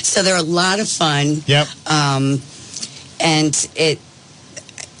 Yeah. So they're a lot of fun. Yep. And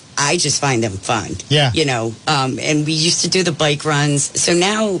I just find them fun. Yeah. And we used to do the bike runs. So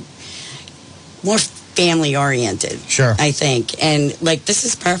now, more family-oriented. Sure. I think. And, this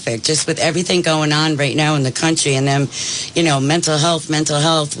is perfect, just with everything going on right now in the country, and them, mental health,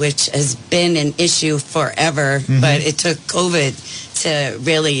 which has been an issue forever, but it took COVID to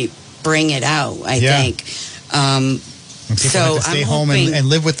really bring it out, I think. And people have to stay home and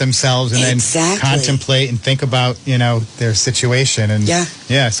live with themselves and then contemplate and think about, their situation. And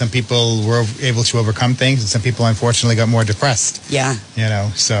some people were able to overcome things, and some people unfortunately got more depressed. Yeah.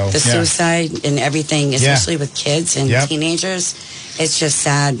 So the suicide and everything, especially with kids and teenagers, it's just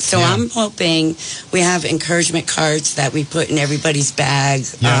sad. So I'm hoping we have encouragement cards that we put in everybody's bag,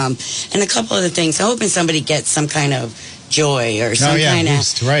 and a couple other things. I'm hoping somebody gets some kind of joy or some kind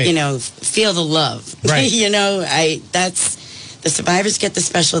of, feel the love. Right. That's the survivors get the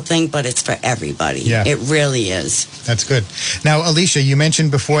special thing, but it's for everybody. Yeah. It really is. That's good. Now, Alicia, you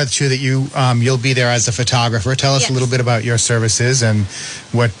mentioned before too that you'll be there as a photographer. Tell us a little bit about your services and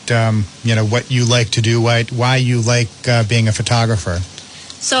what what you like to do, why you like being a photographer.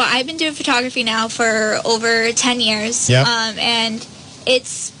 So I've been doing photography now for over 10 years, and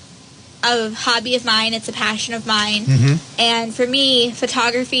it's a hobby of mine. It's a passion of mine. And for me,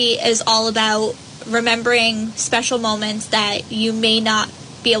 photography is all about remembering special moments that you may not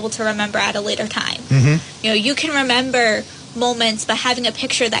be able to remember at a later time. You can remember moments, but having a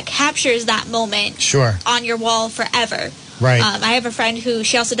picture that captures that moment on your wall forever. Right. I have a friend who,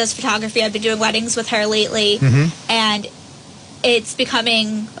 she also does photography. I've been doing weddings with her lately, and it's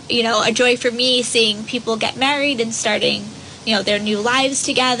becoming, a joy for me seeing people get married and starting their new lives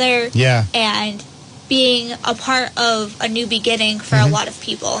together. Yeah. And being a part of a new beginning for a lot of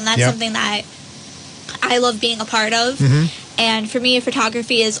people. And that's something that I love being a part of. And for me,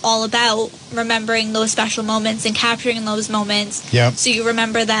 photography is all about remembering those special moments and capturing those moments so you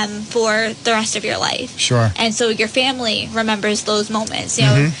remember them for the rest of your life. Sure. And so your family remembers those moments.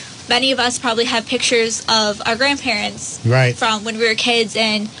 Many of us probably have pictures of our grandparents from when we were kids,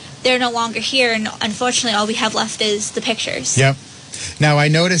 and they're no longer here, and unfortunately all we have left is the pictures. Yep. Now, I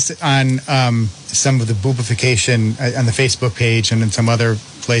noticed on some of the Boobification on the Facebook page and in some other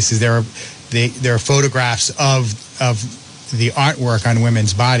places, there are photographs of the artwork on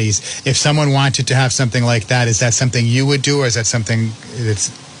women's bodies. If someone wanted to have something like that, is that something you would do, or is that something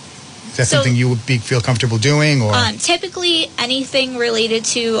something you would feel comfortable doing? Or typically anything related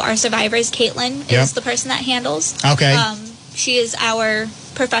to our survivors, Caitlin is the person that handles. Okay. She is our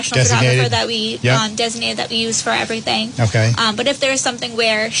professional photographer that we designated, that we use for everything. Okay. But if there's something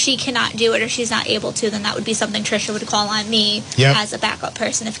where she cannot do it or she's not able to, then that would be something Trisha would call on me as a backup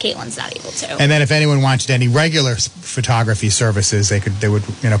person if Caitlin's not able to. And then if anyone wanted any regular photography services, they would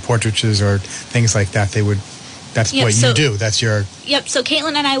portraits or things like that. That's what you do. That's your... Yep. So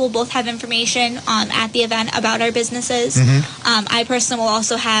Caitlin and I will both have information at the event about our businesses. I personally will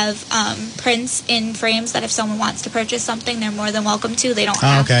also have prints in frames that if someone wants to purchase something, they're more than welcome to. They don't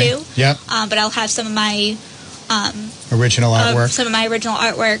have to. Yep. But I'll have some of my... original artwork. Some of my original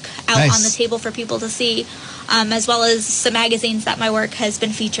artwork out on the table for people to see, as well as some magazines that my work has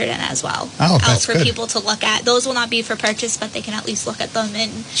been featured in as well. Oh, that's out for people to look at. Those will not be for purchase, but they can at least look at them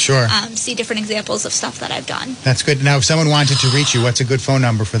and see different examples of stuff that I've done. That's good. Now, if someone wanted to reach you, what's a good phone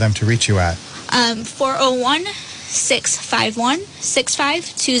number for them to reach you at? 401-651-6520.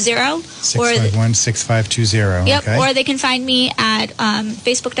 651-6520. Yep. Okay. Or they can find me at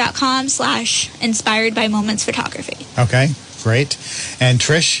facebook.com/inspired by moments photography. Okay. Great. And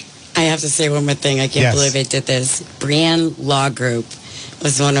Trish? I have to say one more thing. I can't believe I did this. Brienne Law Group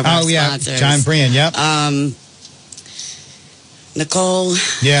was one of our sponsors. John Brienne, yep. Nicole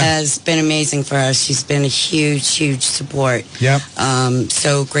has been amazing for us. She's been a huge, huge support. Yep.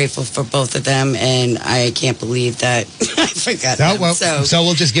 So grateful for both of them, and I can't believe that I forgot them. Well, so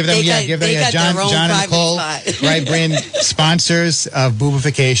we'll just give them, John and Nicole, right? Brienne, sponsors of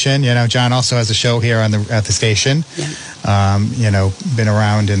Boobification. John also has a show here at the station. Yeah. Been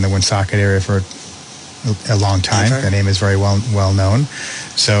around in the Woonsocket area for a long time. The name is very well known.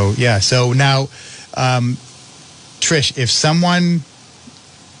 So so now. Trish, if someone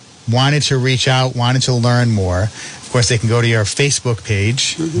wanted to reach out, wanted to learn more, of course, they can go to your Facebook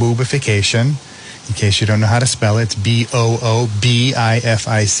page, Boobification. In case you don't know how to spell it, it's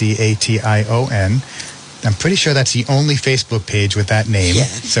BOOBIFICATION. I'm pretty sure that's the only Facebook page with that name,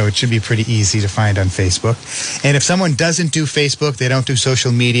 so it should be pretty easy to find on Facebook. And if someone doesn't do Facebook, they don't do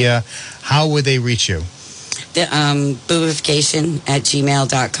social media, how would they reach you?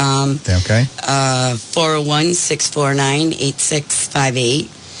 Boobification@gmail.com. Okay. 401-649-8658.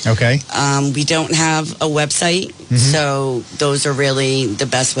 Okay. We don't have a website, so those are really the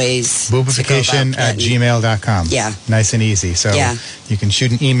best ways. Boobification@gmail.com. Yeah. Nice and easy. So you can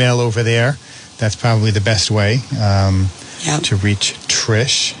shoot an email over there. That's probably the best way to reach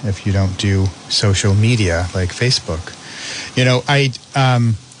Trish if you don't do social media like Facebook.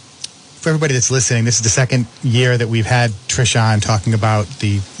 For everybody that's listening, this is the second year that we've had Trish on talking about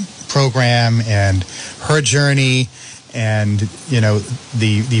the program and her journey and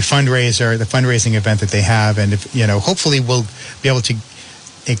the fundraising event that they have, and hopefully we'll be able to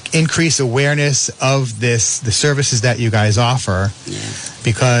increase awareness of the services that you guys offer. Yeah.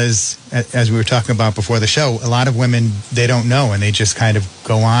 Because as we were talking about before the show, a lot of women, they don't know, and they just kind of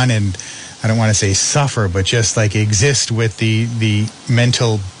go on and, I don't want to say suffer, but just like exist with the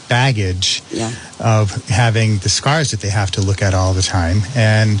mental baggage of having the scars that they have to look at all the time,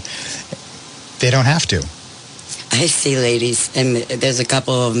 and they don't have to. I see ladies, and there's a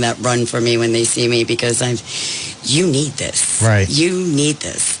couple of them that run for me when they see me because you need this. Right. You need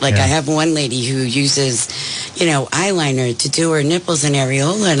this. Like I have one lady who uses, eyeliner to do her nipples and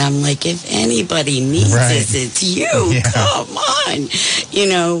areola, and I'm like, if anybody needs this, it's you. Yeah. Come on.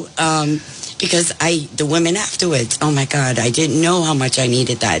 Because the women afterwards, oh my God, I didn't know how much I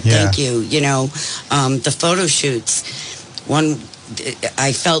needed that. Yeah. Thank you. The photo shoots.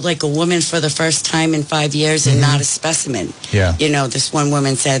 I felt like a woman for the first time in 5 years and not a specimen. Yeah. This one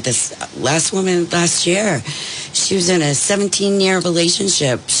woman said, this last woman last year, she was in a 17-year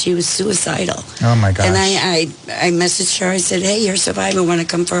relationship. She was suicidal. Oh, my gosh. And I messaged her. I said, hey, you're a survivor. Want to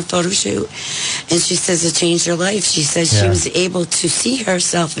come for a photo shoot? And she says it changed her life. She says she was able to see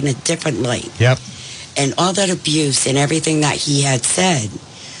herself in a different light. Yep. And all that abuse and everything that he had said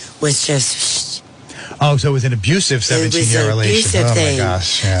was just... Oh, so it was an abusive 17-year relation. Oh, my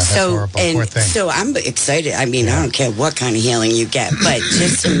gosh. Yeah, that's horrible. Poor thing. So I'm excited. I mean, I don't care what kind of healing you get, but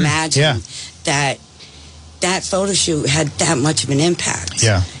just imagine that photo shoot had that much of an impact.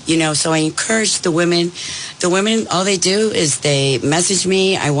 Yeah. So I encourage the women. The women, all they do is they message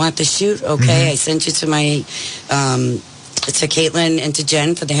me, I want the shoot. Okay, I sent you to my... to Caitlin and to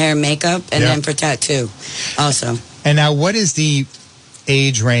Jen for the hair and makeup, and then for tattoo also. And now, what is the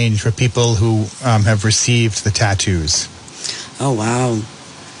age range for people who have received the tattoos? Oh, wow.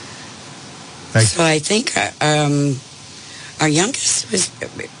 So I think our youngest was,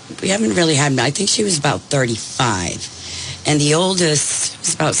 we haven't really had, I think she was about 35. And the oldest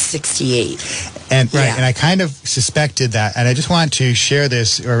was about 68. And and I kind of suspected that, and I just want to share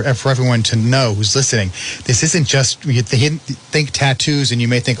this, or for everyone to know who's listening. This isn't just, you think tattoos and you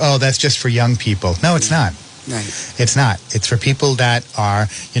may think, oh, that's just for young people. No, it's not. Right. It's not. It's for people that are,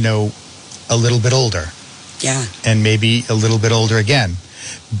 a little bit older. Yeah. And maybe a little bit older again.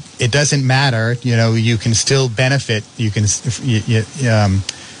 It doesn't matter. You can still benefit. You can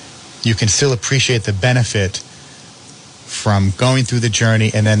still appreciate the benefit from going through the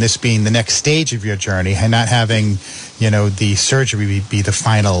journey, and then this being the next stage of your journey, and not having, the surgery be the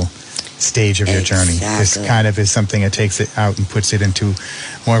final stage of your journey. This kind of is something that takes it out and puts it into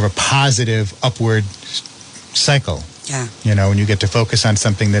more of a positive upward cycle. Yeah. And you get to focus on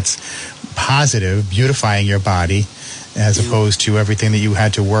something that's positive, beautifying your body, as opposed to everything that you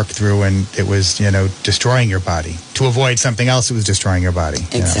had to work through and it was, destroying your body. To avoid something else that was destroying your body.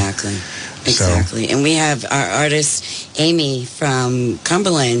 Exactly. Exactly. And we have our artist, Amy from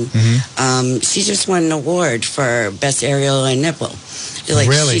Cumberland. She just won an award for Best Aerial and Nipple.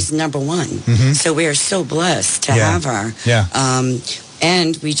 Really? She's number one. So we are so blessed to have her. Yeah.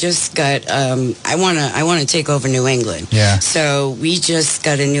 And we just got, I want to take over New England. Yeah. So we just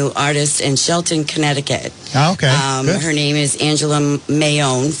got a new artist in Shelton, Connecticut. Oh, okay. Good. Her name is Angela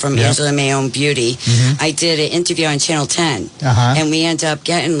Mayone from Angela Mayone Beauty. I did an interview on Channel 10. And we ended up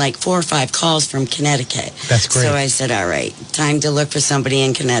getting like 4 or 5 calls from Connecticut. That's great. So I said, all right, time to look for somebody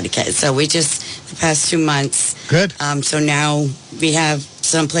in Connecticut. So we just, the past 2 months. Good. So now we have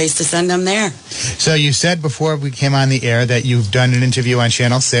some place to send them there. So you said before we came on the air that you've done an interview on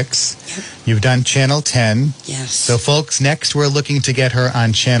Channel 6. You've done Channel 10. Yes. So folks, next we're looking to get her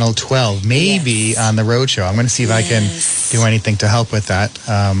on Channel 12, maybe on the road show. I'm going to see if I can do anything to help with that.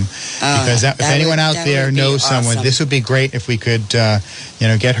 Because if anyone out there knows someone, this would be great if we could,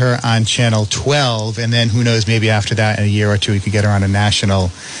 get her on Channel 12, and then who knows, maybe after that in a year or two, we could get her on a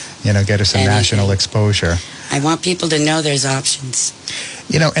national, get her some national exposure. I want people to know there's options.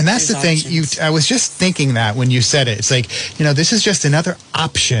 And that's the thing. I was just thinking that when you said it. It's like, this is just another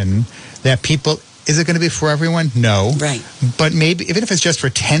option that people... Is it going to be for everyone? No. Right. But maybe, even if it's just for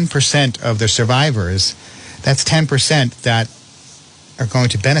 10% of the survivors, that's 10% that are going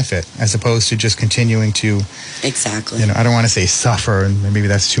to benefit, as opposed to just continuing to... Exactly. I don't want to say suffer, and maybe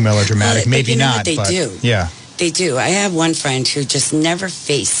that's too melodramatic. Maybe not. What they do. Yeah. They do. I have one friend who just never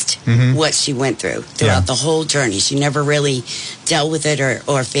faced what she went throughout the whole journey. She never really dealt with it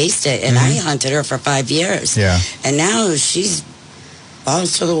or faced it. And I hunted her for 5 years. Yeah. And now she's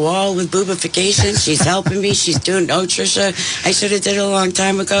balls to the wall with boobification. She's helping me. She's doing, Trisha, I should have did it a long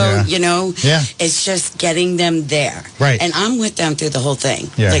time ago. Yeah. It's just getting them there. Right. And I'm with them through the whole thing.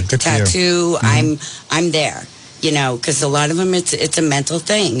 Yeah, like the good for you. tattoo, I'm there. you know, because a lot of them, it's a mental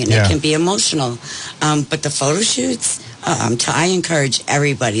thing, and it can be emotional. But the photo shoots, I encourage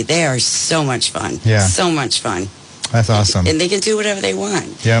everybody. They are so much fun. Yeah. So much fun. That's awesome. And they can do whatever they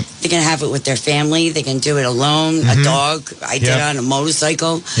want. Yep. They can have it with their family. They can do it alone, a dog. I did it on a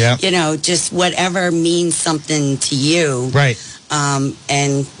motorcycle. Yep. You know, just whatever means something to you. Right.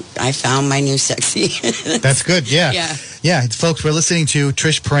 And I found my new sexy. That's good. Yeah. Yeah. Yeah. Folks, we're listening to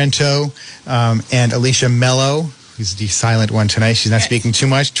Trish Parenteau and Alicia Mello, who's the silent one tonight. She's not speaking too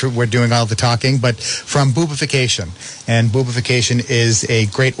much. We're doing all the talking, but from BOOBIFICATIon. And BOOBIFICATIon is a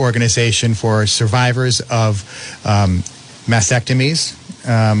great organization for survivors of mastectomies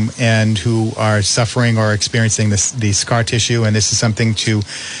and who are suffering or experiencing the scar tissue. And this is something to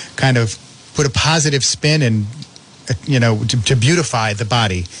kind of put a positive spin and, you know, to beautify the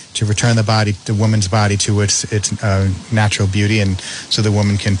body, to return the woman's body to its natural beauty, and so the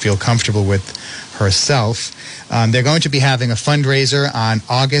woman can feel comfortable with herself. They're going to be having a fundraiser on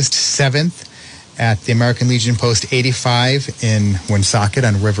August 7th at the American Legion Post 85 in Woonsocket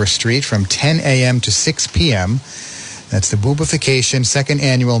on River Street from 10 a.m. to 6 p.m. That's the BOOBIFICATIon Second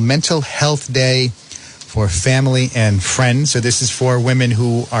Annual Mental Health Day for family and friends. So this is for women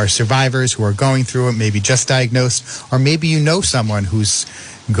who are survivors, who are going through it, maybe just diagnosed, or maybe you know someone who's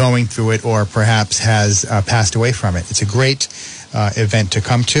going through it or perhaps has passed away from it. It's a great event to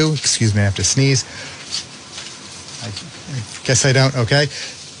come to. Excuse me, I have to sneeze. I guess I don't. Okay.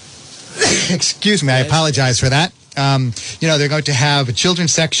 Excuse me, I apologize for that. You know, they're going to have a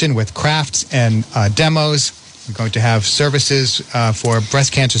children's section with crafts and demos. We're going to have services for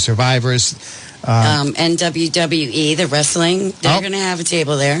breast cancer survivors. And WWE, the wrestling, they're going to have a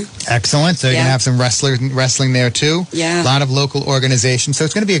table there. Excellent. So they're going to have some wrestling there too. Yeah. A lot of local organizations. So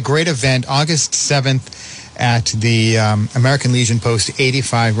it's going to be a great event, August 7th at the American Legion Post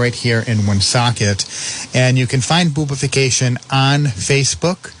 85 right here in Woonsocket. And you can find BOOBIFICATIon on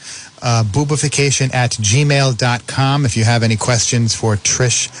Facebook, boobification@gmail.com if you have any questions for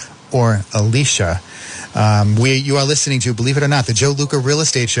Trish or Alicia. You are listening to, believe it or not, the Joe Luca Real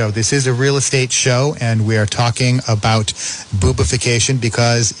Estate Show. This is a real estate show, and we are talking about BOOBIFICATIon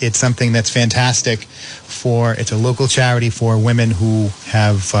because it's something that's fantastic it's a local charity for women who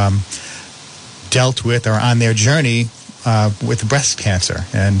have dealt with or on their journey with breast cancer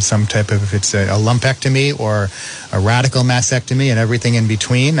and some type of, if it's a lumpectomy or a radical mastectomy and everything in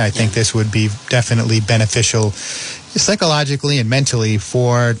between. I think this would be definitely beneficial psychologically and mentally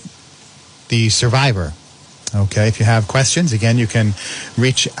for the survivor. Okay, if you have questions, again, you can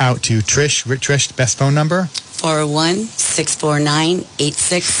reach out to Trish. Trish, best phone number?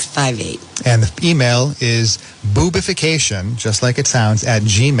 401-649-8658. And the email is boobification, just like it sounds,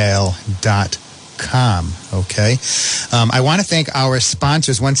 @gmail.com. Okay. I want to thank our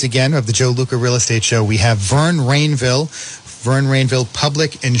sponsors once again of the Joe Luca Real Estate Show. We have Vern Rainville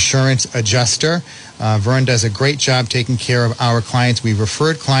Public Insurance Adjuster. Vern does a great job taking care of our clients. We've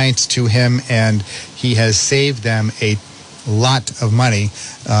referred clients to him, and he has saved them a lot of money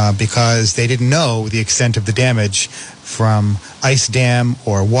because they didn't know the extent of the damage from ice dam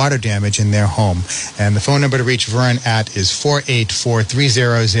or water damage in their home. And the phone number to reach Vern at is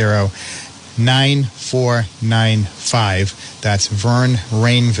 484-300-9495. That's Vern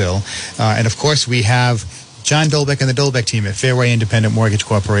Rainville. And of course, we have John Dolbeck and the Dolbeck team at Fairway Independent Mortgage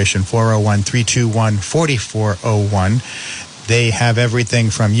Corporation, 401-321-4401. They have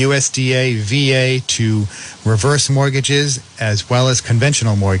everything from USDA, VA to reverse mortgages as well as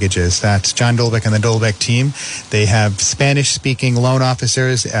conventional mortgages. That's John Dolbeck and the Dolbeck team. They have Spanish-speaking loan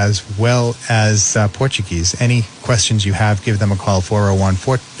officers as well as Portuguese. Any questions you have, give them a call,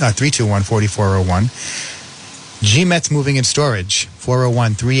 401-321-4401. GMET's Moving and Storage,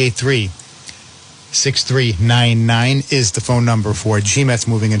 401-383-6399 is the phone number for GMET's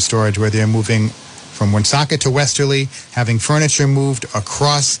Moving and Storage, where they're moving from Woonsocket to Westerly, having furniture moved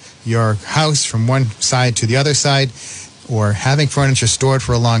across your house from one side to the other side, or having furniture stored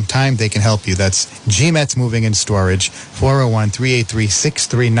for a long time. They can help you. That's GMET's Moving and Storage.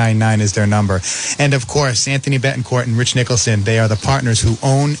 401-383-6399 is their number. And of course, Anthony Betancourt and Rich Nicholson, they are the partners who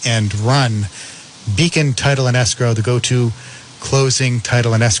own and run Beacon Title and Escrow, the go-to closing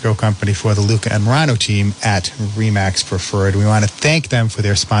title and escrow company for the Luca and Morano team at RE/MAX Preferred. We want to thank them for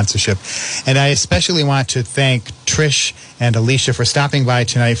their sponsorship. And I especially want to thank Trish and Alicia for stopping by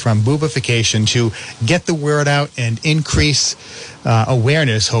tonight from BOOBIFICATIon to get the word out and increase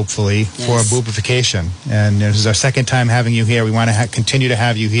awareness, hopefully, for BOOBIFICATIon. And this is our second time having you here. We want to continue to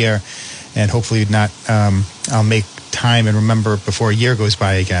have you here, and hopefully not, I'll make time and remember before a year goes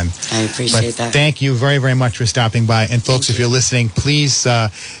by again. I appreciate that. Thank you very, very much for stopping by. And folks, if you're listening, please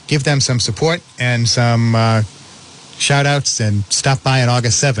give them some support and some shout-outs and stop by on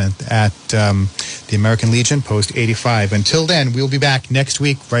August 7th at the American Legion, Post 85. Until then, we'll be back next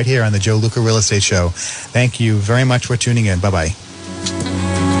week right here on the Joe Luca Real Estate Show. Thank you very much for tuning in. Bye-bye.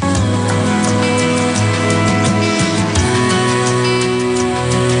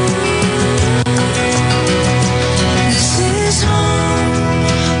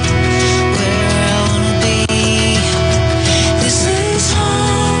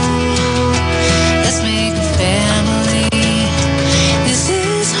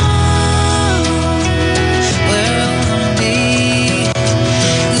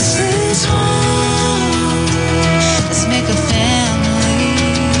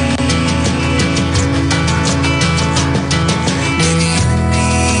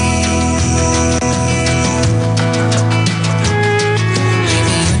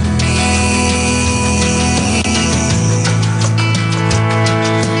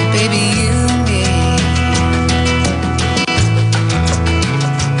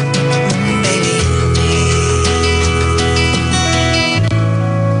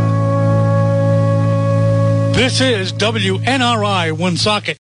 This is WNRI Woonsocket.